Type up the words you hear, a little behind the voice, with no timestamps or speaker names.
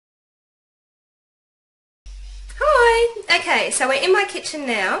Okay, so we're in my kitchen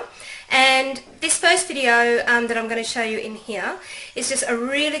now, and this first video that I'm going to show you in here is just a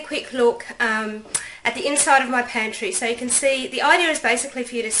really quick look at the inside of my pantry. So you can see, the idea is basically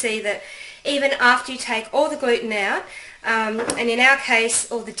for you to see that even after you take all the gluten out, and in our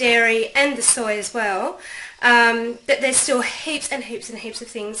case all the dairy and the soy as well, that there's still heaps and heaps and heaps of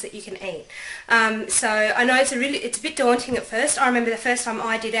things that you can eat. So I know it's a bit daunting at first. I remember the first time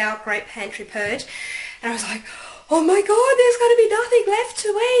I did our great pantry purge, and I was like, oh my god, there's going to be nothing left to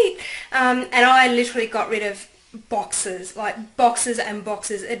eat. And I literally got rid of boxes, like boxes and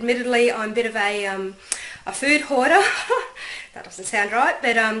boxes. Admittedly, I'm a bit of a food hoarder. That doesn't sound right,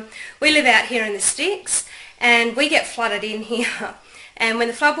 but we live out here in the sticks, and we get flooded in here. And when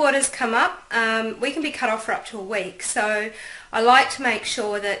the floodwaters come up, we can be cut off for up to a week. So I like to make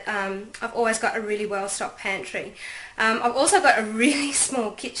sure that I've always got a really well-stocked pantry. I've also got a really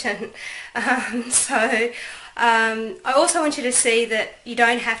small kitchen, so I also want you to see that you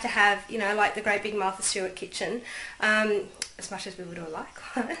don't have to have, you know, like the great big Martha Stewart kitchen, as much as we would all like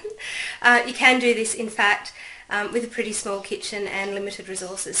one. You can do this, in fact, with a pretty small kitchen and limited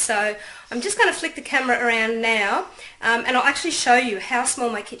resources. So I'm just going to flick the camera around now, and I'll actually show you how small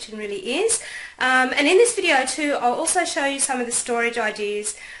my kitchen really is. And in this video too, I'll also show you some of the storage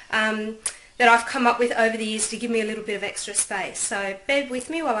ideas that I've come up with over the years to give me a little bit of extra space. So bear with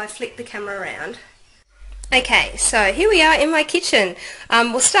me while I flick the camera around. Okay, so here we are in my kitchen.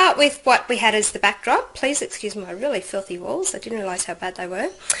 We'll start with what we had as the backdrop. Please excuse my really filthy walls. I didn't realise how bad they were.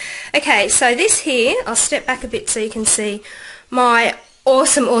 Okay, so this here, I'll step back a bit so you can see my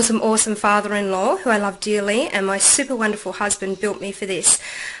awesome, awesome, awesome father-in-law, who I love dearly, and my super wonderful husband built me for this.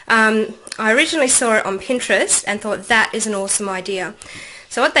 I originally saw it on Pinterest and thought that is an awesome idea.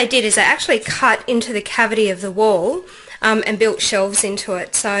 So what they did is they actually cut into the cavity of the wall and built shelves into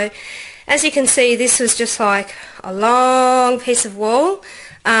it. So as you can see, this was just like a long piece of wall,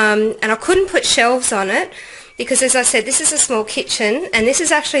 and I couldn't put shelves on it because, as I said, this is a small kitchen and this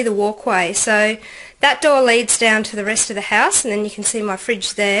is actually the walkway. So that door leads down to the rest of the house, and then you can see my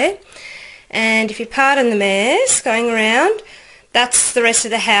fridge there. And if you pardon the mares going around, that's the rest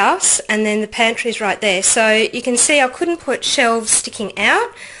of the house, and then the pantry's right there. So you can see I couldn't put shelves sticking out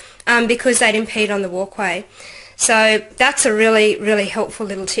because they'd impede on the walkway. So that's a really, really helpful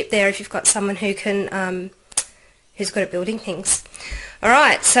little tip there if you've got someone who can, who's good at building things.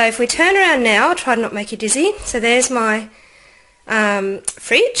 Alright, so if we turn around now, I'll try to not make you dizzy. So there's my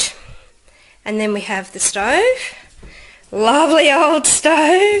fridge, and then we have the stove. Lovely old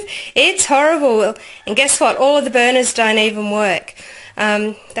stove. It's horrible. And guess what? All of the burners don't even work.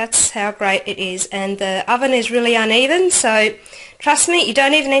 That's how great it is. And the oven is really uneven, so trust me, you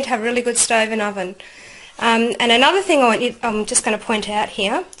don't even need to have a really good stove and oven. And another thing I'm just going to point out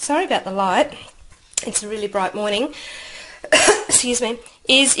here, sorry about the light, it's a really bright morning, excuse me,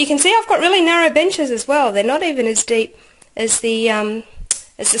 is you can see I've got really narrow benches as well. They're not even as deep as the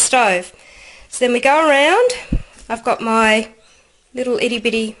stove. So then we go around, I've got my little itty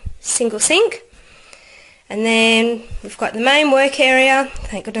bitty single sink, and then we've got the main work area.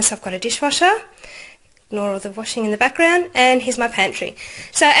 Thank goodness I've got a dishwasher. Ignore all the washing in the background, and here's my pantry.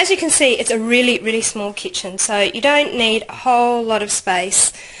 So as you can see, it's a really, really small kitchen, so you don't need a whole lot of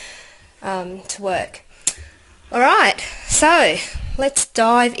space to work. Alright, so let's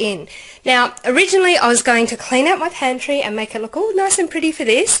dive in. Now, originally I was going to clean out my pantry and make it look all nice and pretty for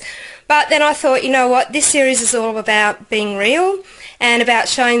this, but then I thought, you know what, this series is all about being real and about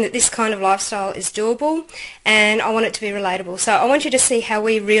showing that this kind of lifestyle is doable, and I want it to be relatable. So I want you to see how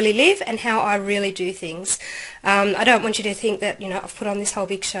we really live and how I really do things. I don't want you to think that, you know, I've put on this whole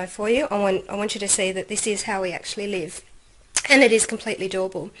big show for you. I want you to see that this is how we actually live, and it is completely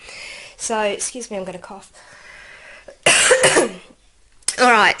doable. So, excuse me, I'm going to cough.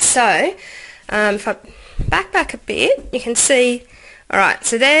 Alright, so if I back a bit, you can see, alright,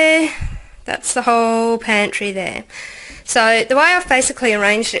 so there, that's the whole pantry there. So the way I've basically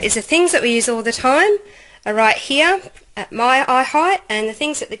arranged it is the things that we use all the time are right here at my eye height, and the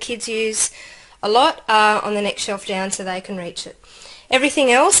things that the kids use a lot are on the next shelf down so they can reach it. Everything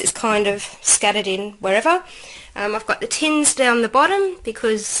else is kind of scattered in wherever. I've got the tins down the bottom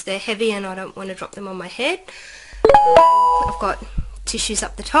because they're heavy and I don't want to drop them on my head. I've got tissues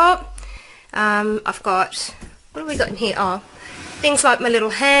up the top. I've got, what have we got in here? Oh, things like my little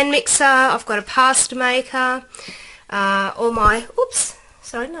hand mixer. I've got a pasta maker. All my, oops,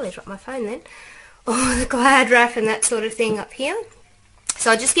 sorry, nearly dropped my phone then. All the Glad wrap and that sort of thing up here.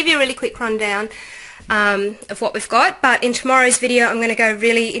 So I'll just give you a really quick rundown of what we've got, but in tomorrow's video I'm going to go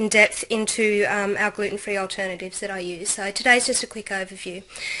really in depth into our gluten-free alternatives that I use. So today's just a quick overview.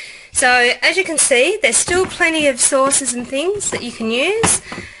 So as you can see, there's still plenty of sauces and things that you can use.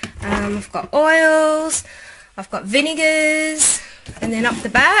 I've got oils, I've got vinegars, and then up the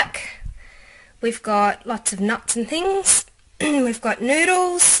back we've got lots of nuts and things. We've got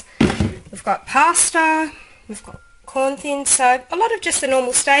noodles, we've got pasta, we've got corn thin, so a lot of just the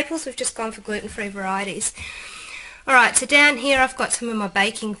normal staples. We've just gone for gluten-free varieties. Alright, so down here I've got some of my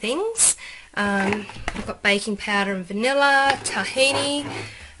baking things. I've got baking powder and vanilla, tahini.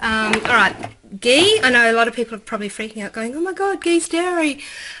 Alright, ghee. I know a lot of people are probably freaking out going, oh my god, ghee's dairy.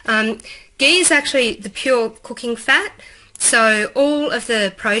 Ghee is actually the pure cooking fat. So all of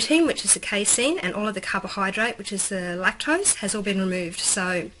the protein, which is the casein, and all of the carbohydrate, which is the lactose, has all been removed.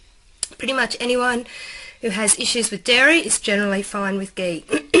 So pretty much anyone who has issues with dairy is generally fine with ghee.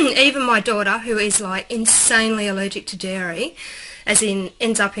 Even my daughter, who is like insanely allergic to dairy, as in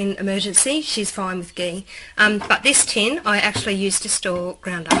ends up in emergency, she's fine with ghee. But this tin I actually used to store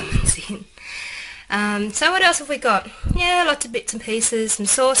ground almonds in. So what else have we got? Yeah, lots of bits and pieces, some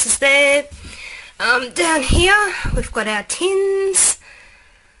sauces there. Down here we've got our tins.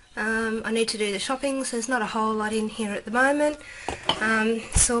 I need to do the shopping, so there's not a whole lot in here at the moment.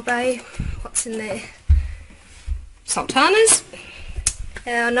 Sorbet, what's in there? Sultanas.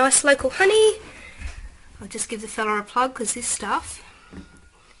 Our nice local honey. I'll just give the fella a plug because this stuff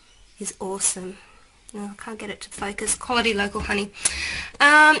is awesome. No, I can't get it to focus. Quality local honey.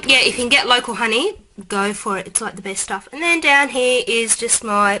 Yeah, if you can get local honey, go for it. It's like the best stuff. And then down here is just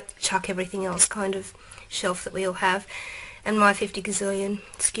my chuck everything else kind of shelf that we all have, and my 50 gazillion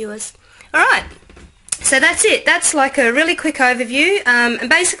skewers. Alright, so that's it. That's like a really quick overview, and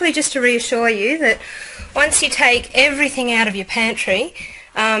basically just to reassure you that once you take everything out of your pantry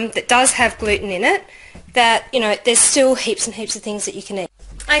that does have gluten in it, that, you know, there's still heaps and heaps of things that you can eat.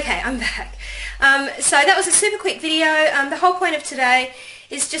 Okay, I'm back. So that was a super quick video. The whole point of today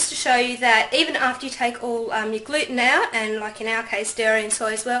is just to show you that even after you take all your gluten out, and like in our case dairy and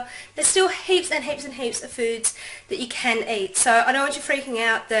soy as well, there's still heaps and heaps and heaps of foods that you can eat. So I don't want you freaking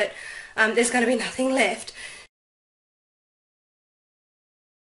out that there's going to be nothing left.